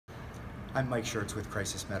I'm Mike Schertz with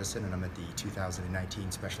Crisis Medicine, and I'm at the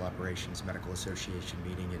 2019 Special Operations Medical Association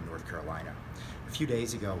meeting in North Carolina. A few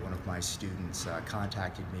days ago, one of my students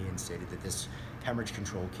contacted me and stated that this hemorrhage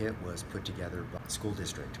control kit was put together by the school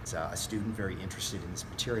district. It's a student very interested in this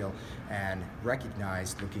material and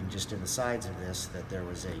recognized, looking just in the sides of this, that there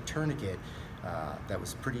was a tourniquet that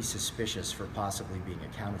was pretty suspicious for possibly being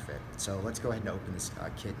a counterfeit. So let's go ahead and open this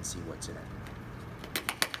kit and see what's in it.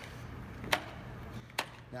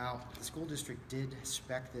 Now, the school district did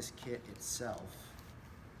spec this kit itself,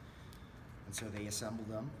 and so they assembled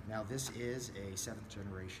them. Now, this is a 7th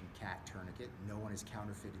generation CAT tourniquet. No one has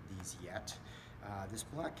counterfeited these yet. This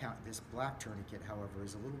black tourniquet, however,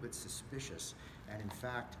 is a little bit suspicious, and in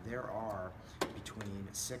fact, there are between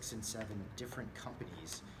 6 and 7 different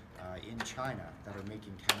companies in China that are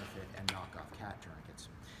making counterfeit and knockoff CAT tourniquets.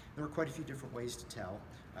 There are quite a few different ways to tell,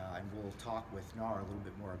 and we'll talk with Nar a little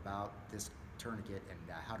bit more about this tourniquet and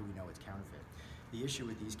how do we know it's counterfeit. The issue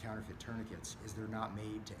with these counterfeit tourniquets is they're not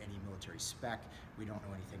made to any military spec. We don't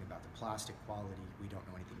know anything about the plastic quality. We don't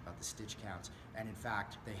know anything about the stitch counts. And in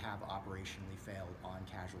fact, they have operationally failed on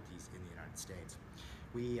casualties in the United States.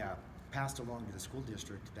 We passed along to the school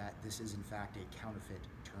district that this is in fact a counterfeit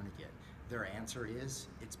tourniquet. Their answer is,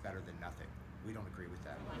 it's better than nothing. We don't agree with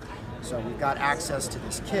that. So we've got access to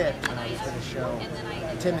this kit, and I was going to show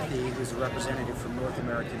Timothy, who's a representative from North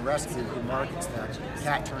American Rescue, who markets that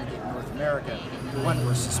CAT tourniquet in North America, the one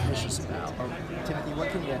we're suspicious about. Timothy,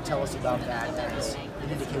 what can you tell us about that as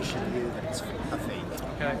an indication to you that it's a fake?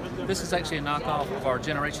 Okay, this is actually a knockoff of our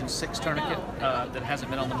Generation 6 tourniquet that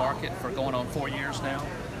hasn't been on the market for going on 4 years now.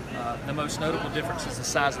 The most notable difference is the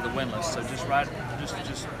size of the windlass. So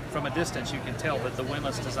just from a distance, you can tell that the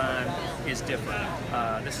windlass design is different.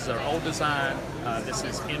 This is our old design. This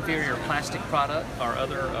is inferior plastic product. Our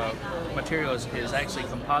other material is actually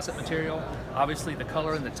composite material. Obviously, the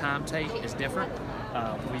color and the time tape is different.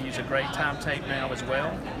 We use a gray time tape now as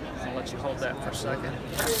well. I'll let you hold that for a second.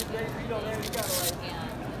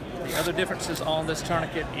 The other differences on this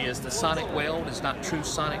tourniquet is the sonic weld is not true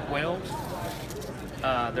sonic weld.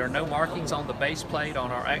 There are no markings on the base plate. On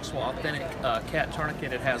our actual authentic CAT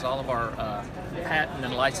tourniquet, it has all of our patent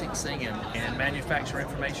and licensing and manufacturer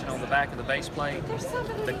information on the back of the base plate.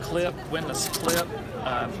 The clip, windlass clip,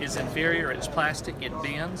 is inferior. It's plastic. It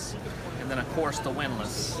bends. And then, of course, the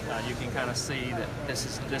windlass. You can kind of see that this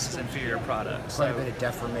is inferior product. Quite a bit of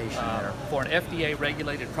deformation there. For an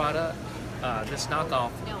FDA-regulated product, this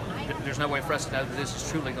knockoff, there's no way for us to know that this is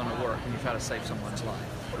truly going to work when you try to save someone's life.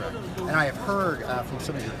 Correct. And I have heard from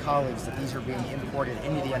some of your colleagues that these are being imported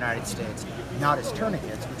into the United States, not as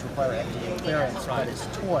tourniquets, which require FDA clearance, but as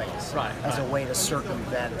toys, as a way to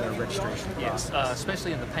circumvent their registration process. Yes,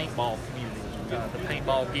 especially in the paintball community. The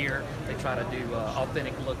paintball gear, they try to do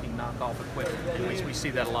authentic-looking knockoff equipment, and we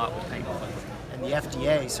see that a lot with paintball equipment. And the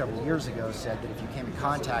FDA several years ago said that if you came in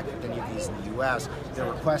contact with any of these in the U.S.,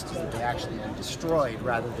 their request is that they actually be destroyed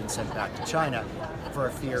rather than sent back to China for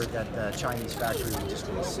a fear that the Chinese factory would just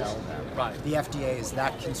resell them. Right. The FDA is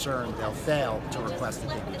that concerned they'll fail to request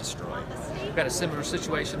that they be destroyed. We've got a similar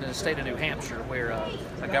situation in the state of New Hampshire where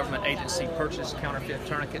a government agency purchased counterfeit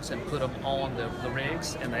tourniquets and put them on the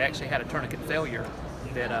rigs, and they actually had a tourniquet failure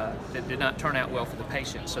that did not turn out well for the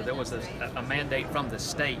patient. So there was a mandate from the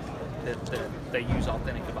state that they use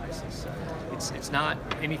authentic devices. So it's not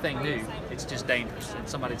anything new, it's just dangerous, and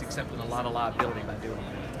somebody's accepting a lot of liability by doing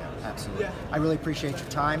it. Absolutely. I really appreciate your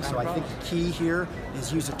time, so I think the key here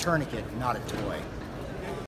is use a tourniquet, not a toy.